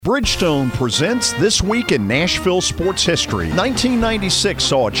Bridgestone presents This Week in Nashville Sports History. 1996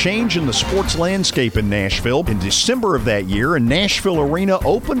 saw a change in the sports landscape in Nashville. In December of that year, a Nashville arena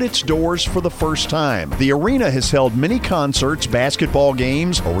opened its doors for the first time. The arena has held many concerts, basketball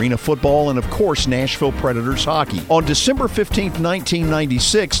games, arena football, and of course, Nashville Predators hockey. On December 15,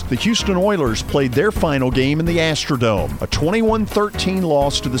 1996, the Houston Oilers played their final game in the Astrodome, a 21-13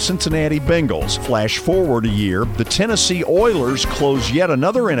 loss to the Cincinnati Bengals. Flash forward a year, the Tennessee Oilers closed yet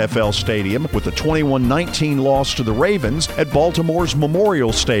another NFL stadium with a 21-19 loss to the Ravens at Baltimore's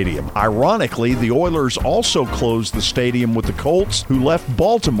Memorial Stadium. Ironically, the Oilers also closed the stadium with the Colts, who left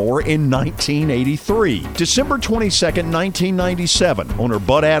Baltimore in 1983. December 22, 1997, owner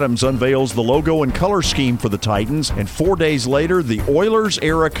Bud Adams unveils the logo and color scheme for the Titans, and 4 days later, the Oilers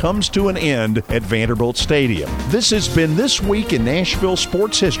era comes to an end at Vanderbilt Stadium. This has been This Week in Nashville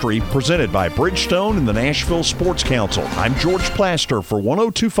Sports History, presented by Bridgestone and the Nashville Sports Council. I'm George Plaster for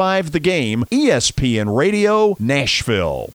 102.5 The Game, ESPN Radio, Nashville.